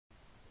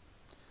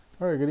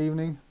All right, good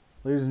evening,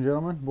 ladies and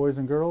gentlemen, boys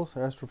and girls,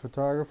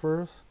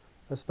 astrophotographers,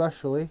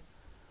 especially.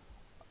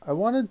 I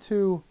wanted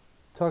to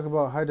talk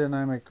about high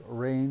dynamic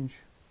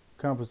range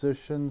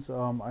compositions.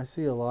 I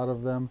see a lot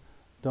of them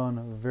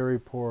done very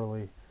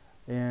poorly,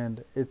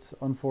 and it's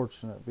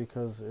unfortunate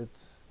because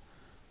it's,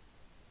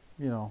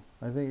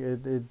 I think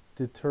it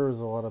deters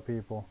a lot of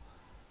people.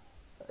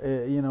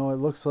 It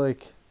looks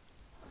like,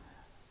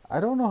 I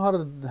don't know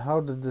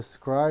how to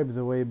describe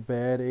the way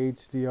bad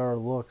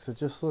HDR looks. It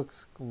just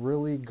looks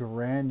really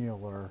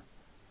granular.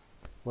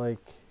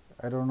 Like,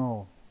 I don't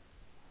know.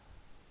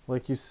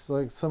 Like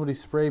somebody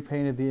spray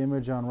painted the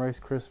image on Rice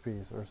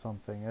Krispies or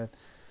something.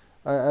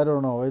 I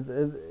don't know.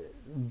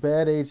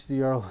 Bad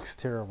HDR looks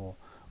terrible.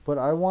 But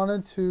I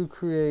wanted to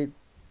create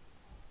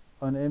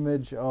an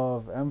image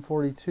of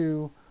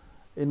M42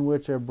 in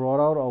which I brought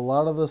out a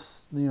lot of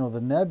this, the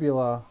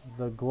nebula,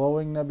 the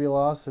glowing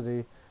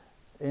nebulosity,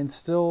 and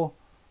still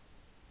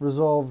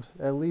resolved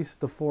at least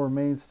the four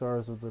main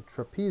stars of the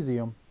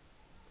trapezium.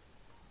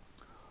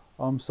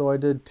 So I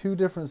did two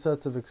different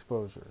sets of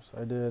exposures.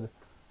 I did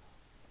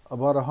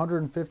about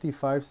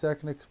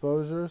 155-second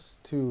exposures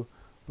to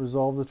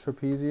resolve the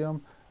trapezium,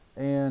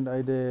 and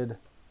I did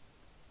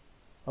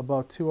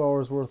about 2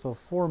 hours worth of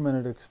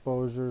 4-minute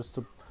exposures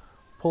to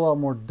pull out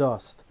more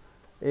dust.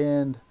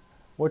 And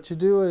what you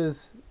do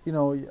is,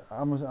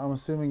 I'm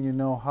assuming you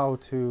know how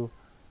to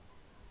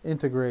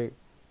integrate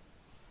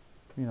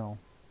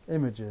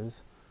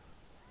images,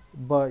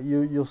 but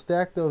you'll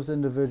stack those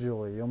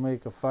individually. You'll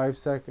make a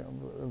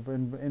 5-second,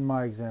 in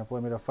my example, I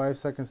made a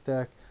 5-second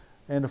stack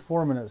and a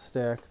 4-minute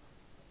stack.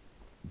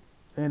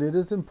 And it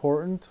is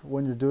important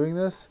when you're doing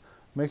this,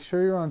 make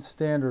sure you're on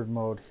standard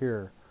mode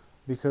here,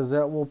 because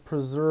that will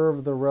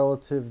preserve the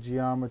relative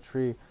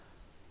geometry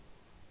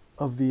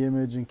of the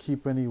image and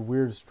keep any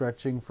weird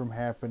stretching from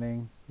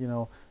happening.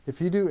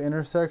 If you do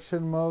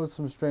intersection mode,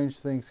 some strange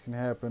things can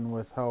happen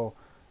with how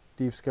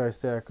Deep Sky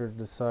Stacker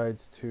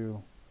decides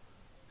to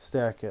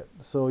stack it.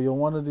 So you'll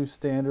want to do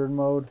standard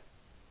mode,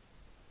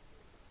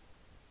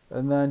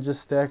 and then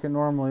just stack it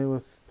normally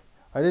with,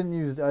 I didn't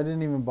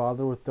even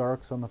bother with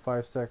darks on the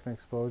 5-second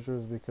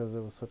exposures because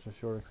it was such a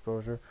short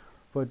exposure,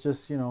 but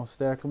just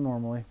stack them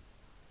normally.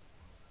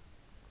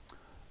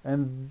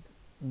 And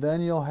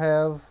then you'll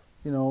have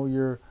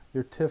your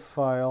TIFF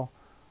file,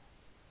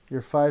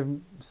 your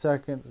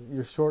 5-second,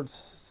 your short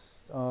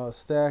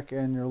stack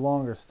and your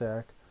longer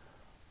stack.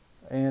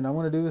 And I'm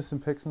going to do this in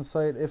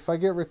Pixinsight. If I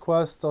get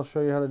requests, I'll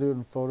show you how to do it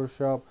in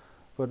Photoshop,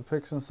 but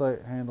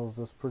Pixinsight handles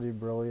this pretty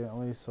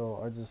brilliantly, so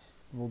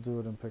we'll do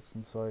it in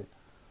Pixinsight.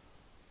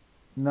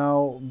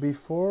 Now,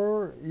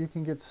 before you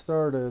can get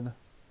started,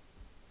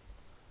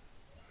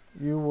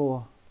 you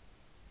will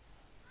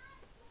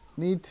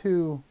need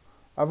to,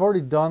 I've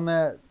already done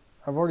it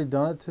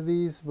to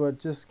these, but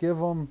just give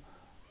them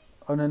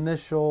an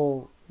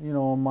initial,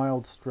 a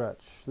mild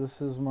stretch.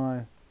 This is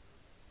my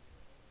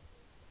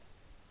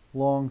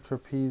long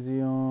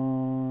trapezium,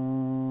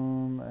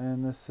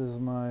 and this is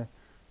my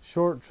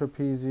short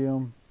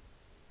trapezium,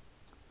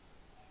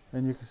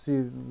 and you can see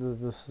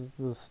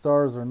the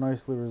stars are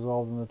nicely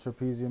resolved in the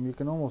trapezium. You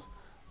can almost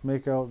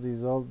make out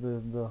these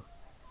the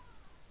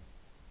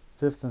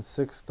 5th and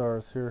 6th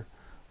stars here,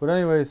 but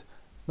anyways,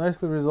 it's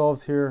nicely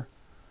resolved here.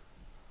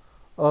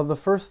 The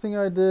first thing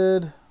I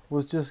did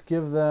was just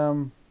give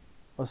them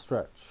a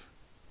stretch.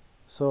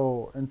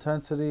 So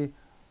intensity,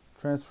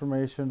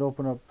 transformation, to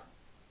open up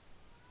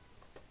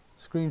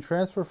screen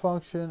transfer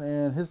function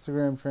and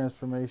histogram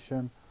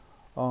transformation.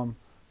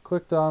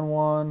 Clicked on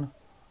one,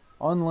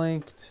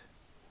 unlinked,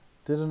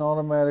 did an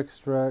automatic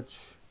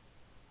stretch,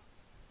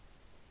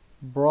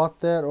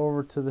 brought that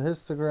over to the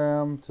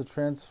histogram to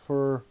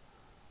transfer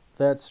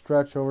that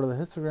stretch over to the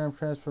histogram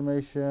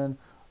transformation,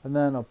 and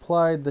then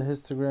applied the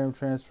histogram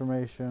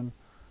transformation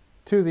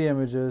to the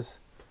images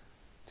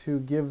to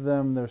give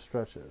them their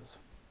stretches.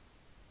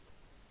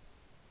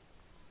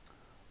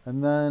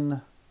 And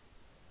then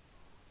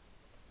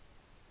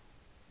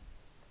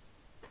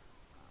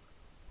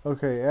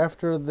okay,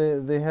 after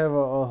they have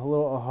a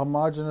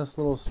homogeneous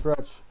little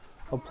stretch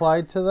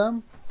applied to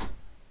them,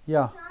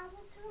 yeah,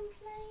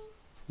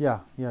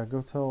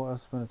 go tell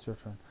Espen it's your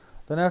turn.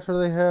 Then after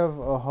they have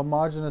a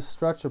homogeneous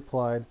stretch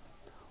applied,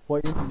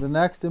 the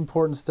next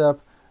important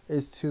step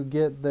is to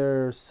get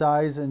their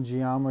size and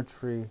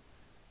geometry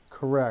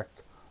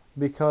correct,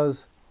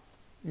 because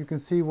you can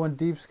see when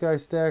Deep Sky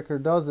Stacker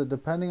does it,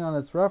 depending on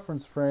its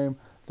reference frame,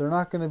 they're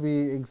not going to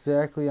be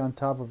exactly on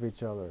top of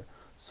each other.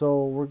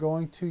 So we're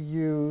going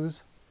to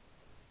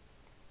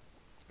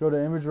go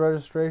to image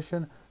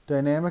registration,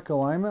 dynamic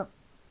alignment,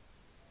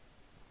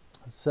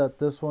 set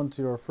this one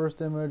to our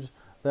first image,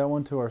 that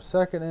one to our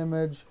second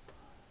image.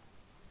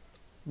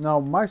 Now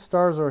my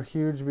stars are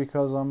huge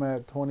because I'm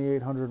at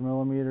 2800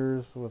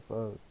 millimeters with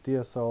a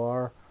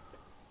DSLR.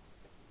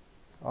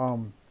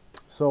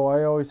 So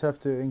I always have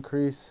to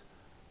increase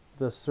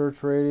the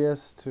search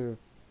radius to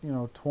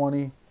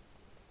 20.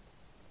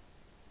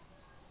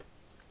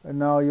 And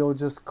now you'll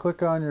just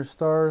click on your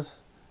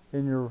stars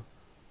in your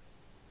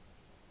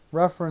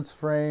reference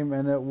frame,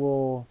 and it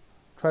will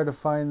try to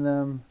find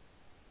them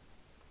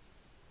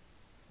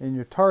in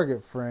your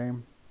target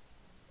frame,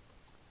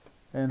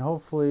 and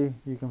hopefully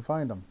you can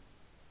find them.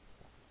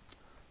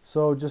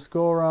 So just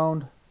go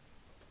around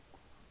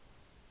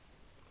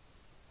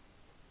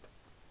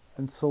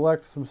and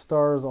select some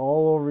stars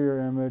all over your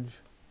image.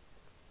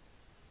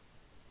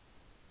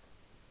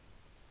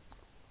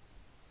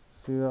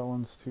 See, that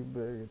one's too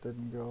big, it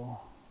didn't go.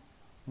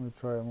 Let me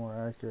try a more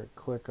accurate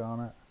click on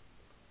it.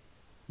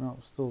 No,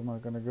 still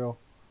not going to go.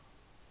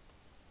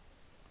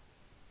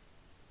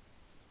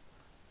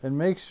 And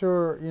make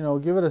sure, you know,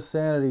 give it a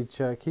sanity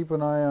check. Keep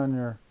an eye on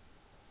your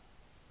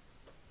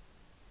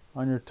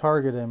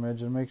target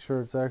image and make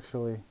sure it's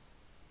actually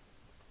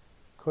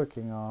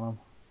clicking on them.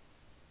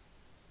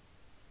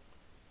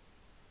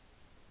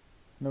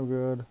 No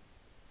good.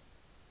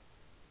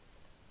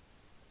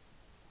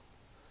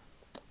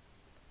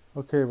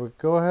 Okay, but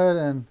go ahead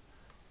and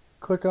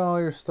click on all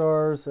your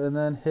stars and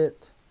then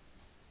hit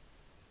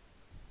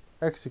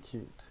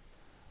execute.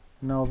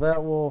 Now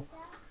that will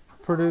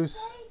produce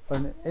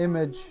an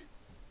image.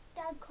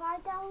 Dad, can I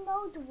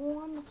download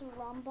Warm's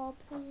Rumble,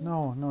 please?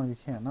 No, you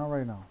can't. Not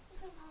right now.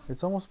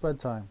 It's almost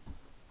bedtime.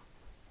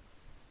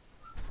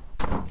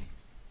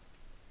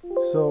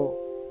 So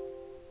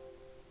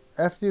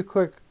after you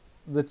click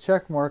the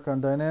check mark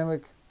on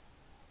dynamic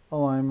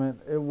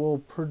alignment, it will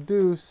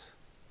produce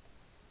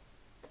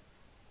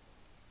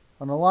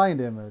an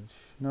aligned image.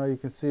 Now you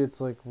can see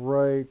it's like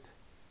right,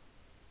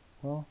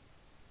 well,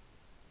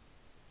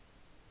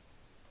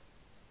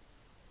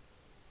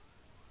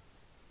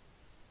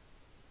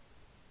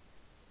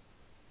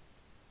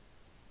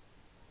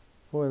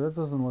 boy, that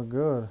doesn't look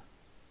good.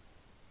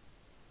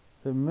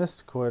 It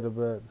missed quite a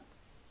bit.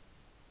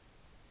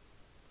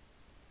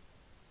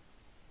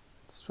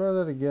 Let's try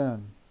that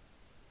again.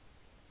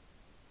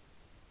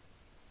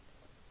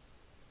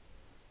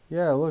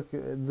 Yeah, look,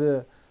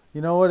 you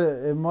know what?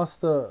 It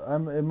must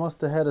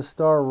have had a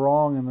star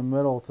wrong in the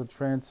middle to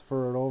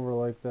transfer it over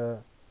like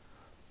that.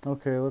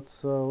 Okay,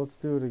 let's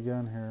do it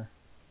again here.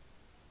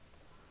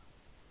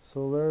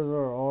 So there's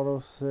our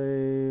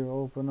autosave.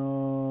 Open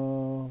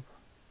up.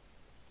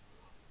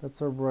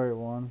 That's our bright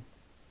one.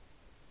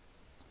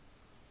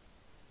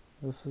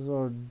 This is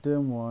our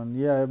dim one.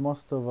 Yeah, it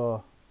must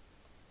have.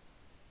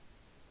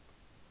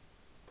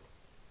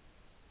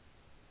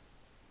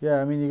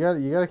 Yeah, I mean, you got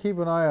to keep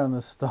an eye on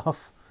this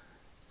stuff.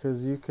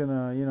 Because you can,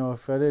 you know,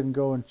 if I didn't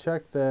go and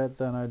check that,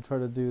 then I'd try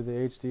to do the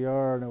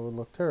HDR and it would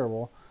look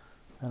terrible.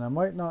 And I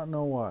might not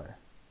know why.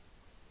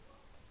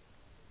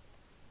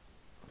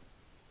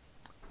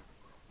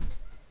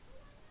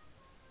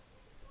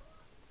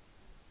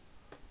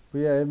 But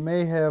yeah, it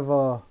may have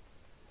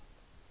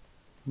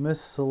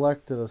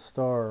misselected a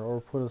star or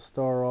put a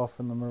star off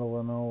in the middle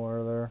of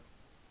nowhere there.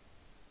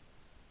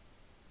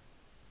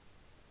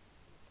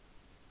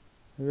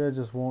 Maybe I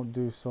just won't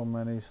do so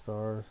many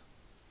stars.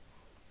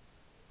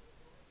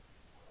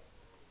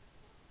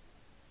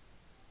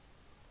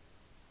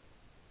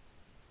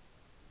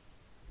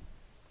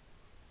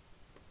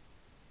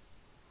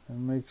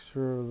 And make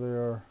sure they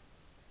are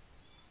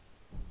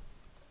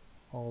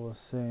all the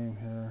same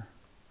here.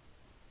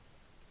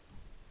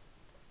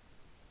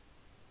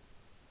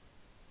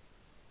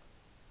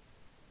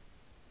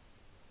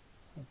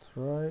 That's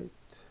right.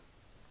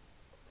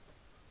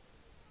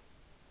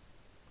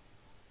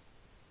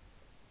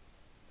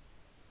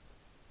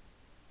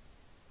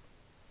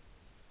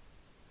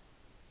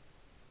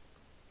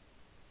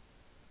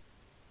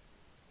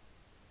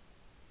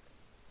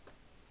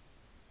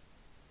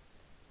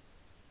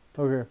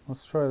 Okay,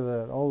 let's try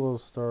that. All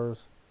those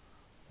stars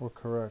were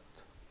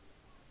correct.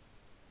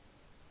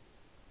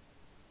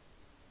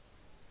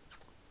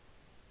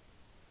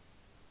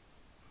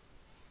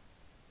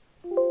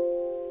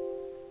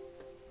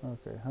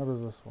 Okay, how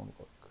does this one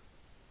look?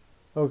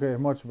 Okay,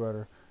 much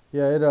better.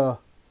 Yeah, it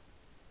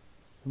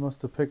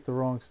must have picked the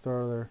wrong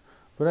star there.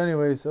 But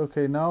anyways,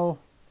 okay, now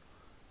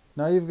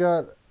you've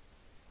got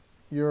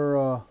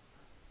your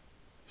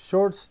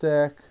short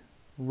stack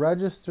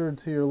registered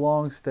to your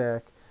long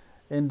stack,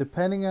 and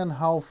depending on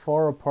how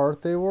far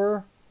apart they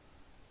were,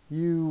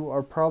 you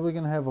are probably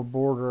going to have a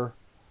border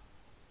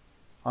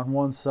on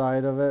one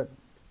side of it.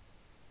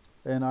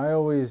 And I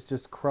always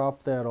just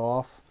crop that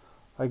off.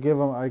 I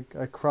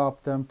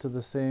crop them to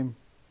the same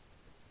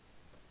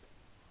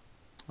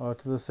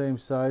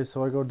size.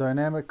 So I go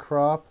dynamic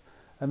crop,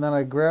 and then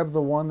I grab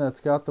the one that's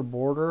got the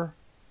border.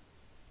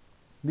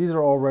 These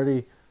are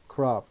already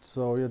cropped,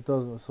 so it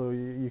doesn't. So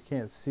you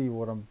can't see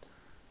what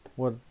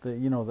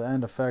the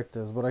end effect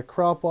is. But I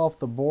crop off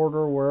the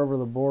border wherever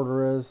the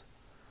border is,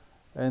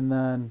 and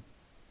then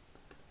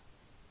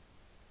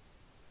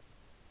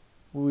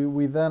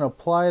we then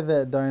apply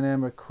that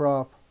dynamic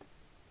crop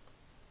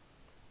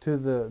to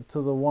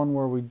the one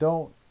where we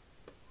don't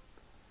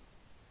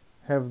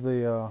have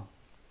the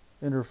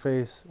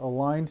interface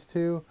aligned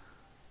to,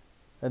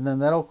 and then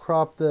that'll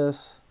crop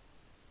this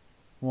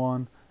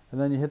one,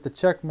 and then you hit the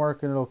check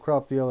mark and it'll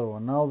crop the other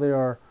one. Now they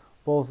are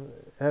both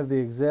have the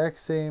exact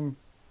same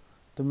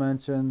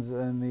dimensions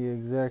and the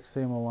exact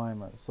same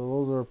alignment. So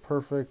those are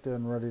perfect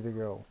and ready to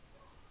go.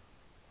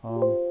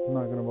 I'm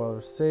not going to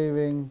bother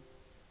saving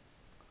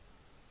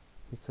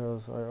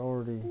because I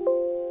already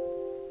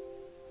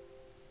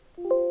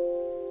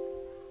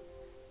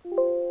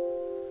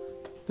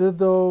did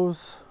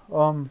those.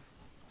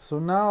 So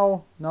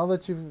now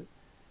that you've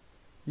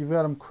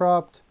got them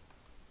cropped,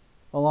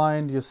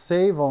 aligned, you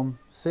save them,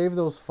 save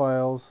those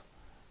files,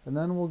 and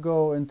then we'll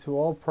go into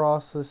all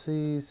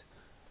processes,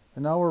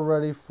 and now we're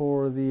ready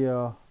for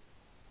the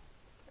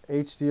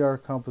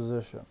HDR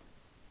composition.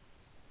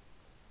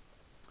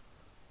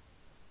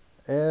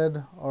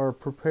 Add our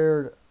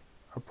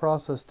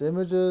processed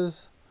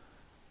images,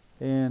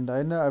 and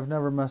I've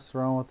never messed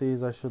around with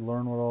these. I should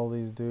learn what all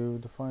these do.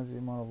 Defines the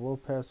amount of low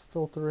pass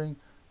filtering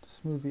to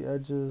smooth the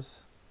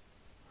edges.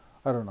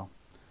 I don't know.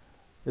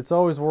 It's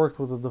always worked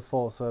with the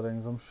default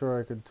settings. I'm sure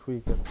I could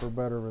tweak it for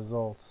better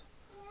results.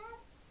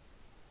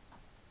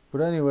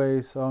 But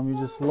anyways, you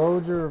just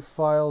load your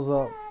files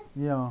up.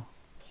 Yeah.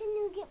 Can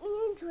you get me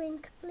a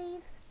drink,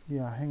 please?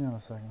 Yeah, hang on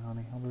a second,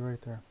 honey. I'll be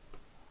right there.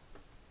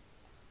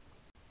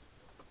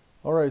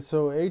 Alright,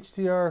 so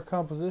HDR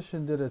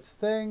composition did its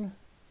thing.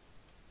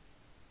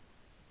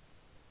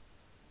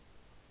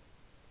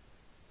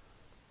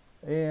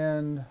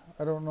 And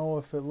I don't know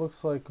if it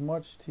looks like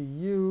much to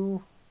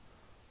you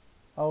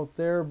out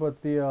there,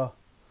 but the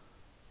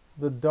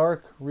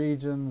dark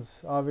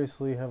regions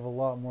obviously have a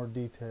lot more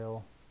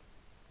detail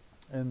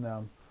in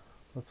them.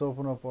 Let's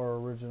open up our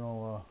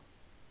original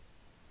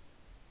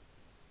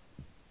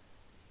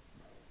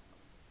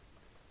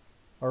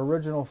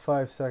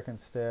 5-second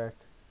stack,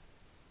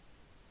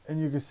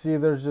 and you can see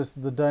there's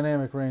just the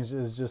dynamic range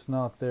is just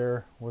not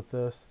there with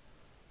this.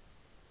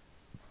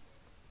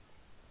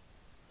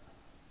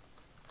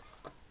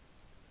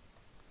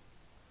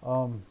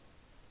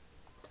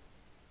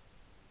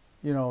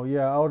 You know,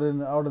 yeah, out in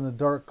the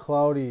dark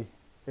cloudy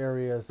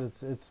areas,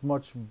 it's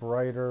much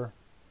brighter,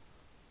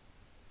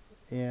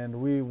 and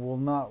we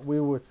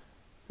would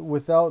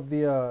without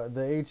the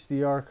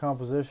HDR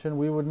composition,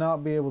 we would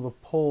not be able to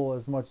pull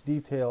as much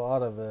detail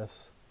out of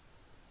this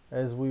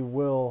as we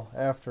will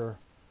after,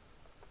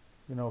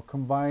 you know,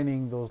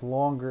 combining those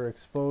longer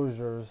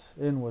exposures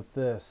in with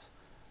this.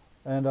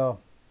 And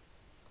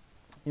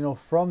you know,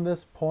 from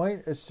this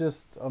point, it's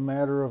just a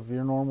matter of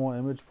your normal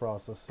image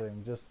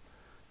processing, just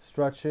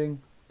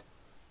stretching,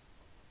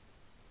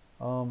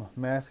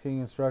 masking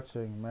and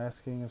stretching,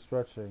 masking and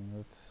stretching.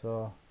 It's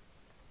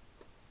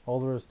all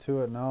there is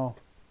to it now.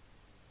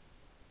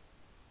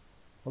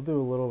 I'll do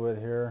a little bit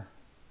here.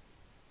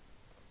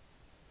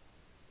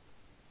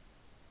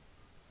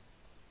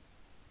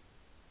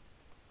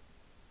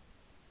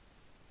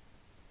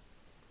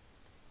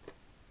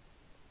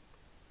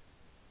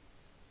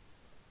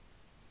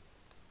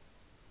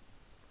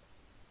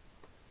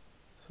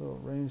 So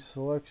range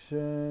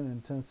selection,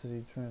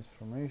 intensity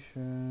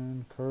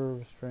transformation,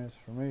 curves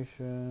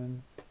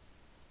transformation.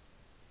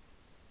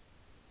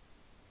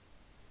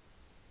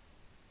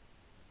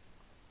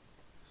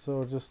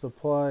 So just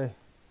apply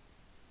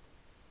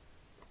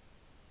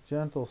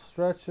gentle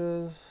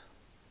stretches.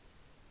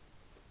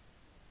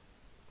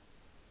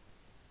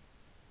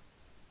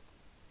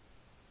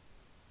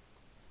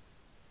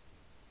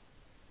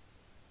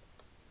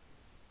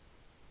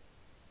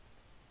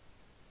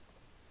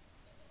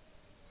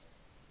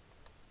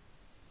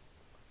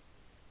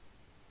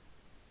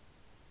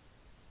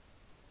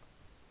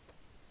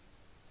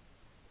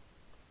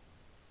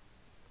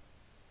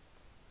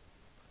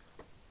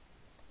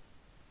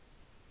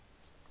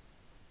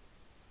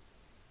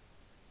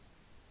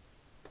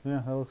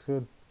 Yeah, that looks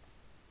good.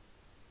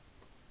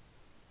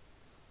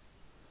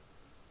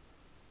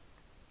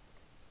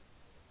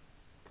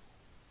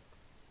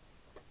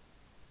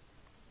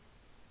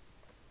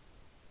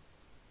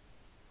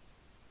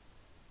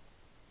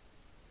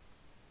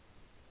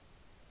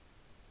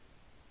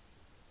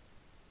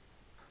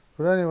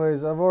 But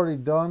anyways, I've already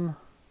done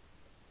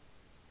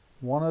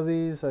one of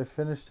these. I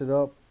finished it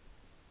up.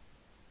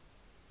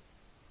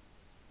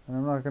 And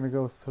I'm not going to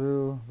go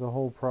through the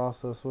whole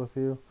process with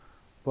you.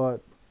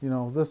 But, you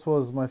know, this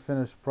was my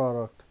finished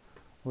product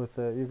with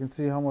it. You can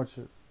see how much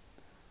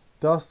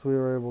dust we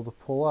were able to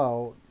pull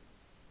out.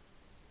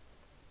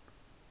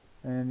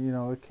 And, you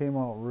know, it came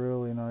out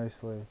really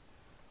nicely.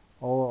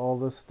 All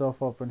this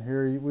stuff up in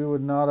here, we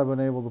would not have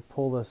been able to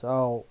pull this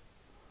out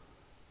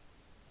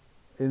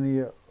in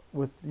the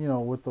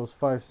with those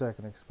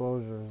 5-second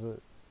exposures.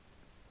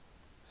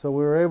 So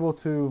we were able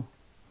to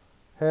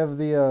have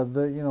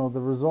the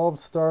resolved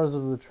stars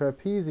of the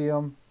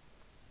trapezium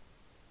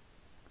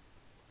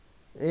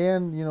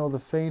and, you know, the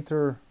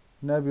fainter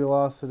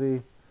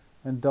nebulosity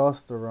and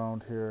dust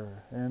around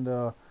here, and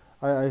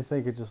I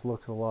think it just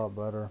looks a lot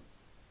better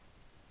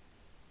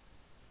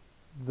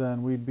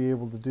than we'd be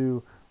able to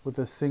do with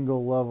a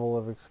single level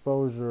of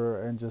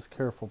exposure and just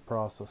careful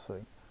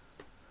processing.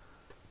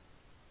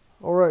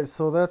 Alright,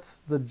 so that's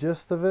the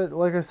gist of it.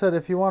 Like I said,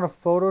 if you want a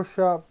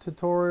Photoshop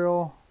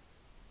tutorial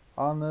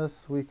on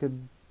this,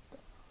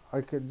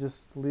 I could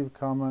just leave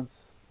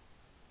comments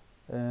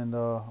and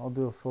I'll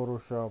do a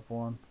Photoshop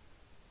one.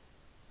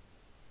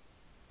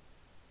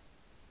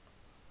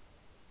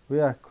 But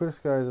yeah, clear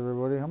skies,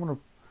 everybody. I'm gonna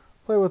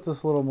play with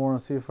this a little more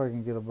and see if I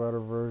can get a better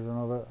version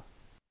of it.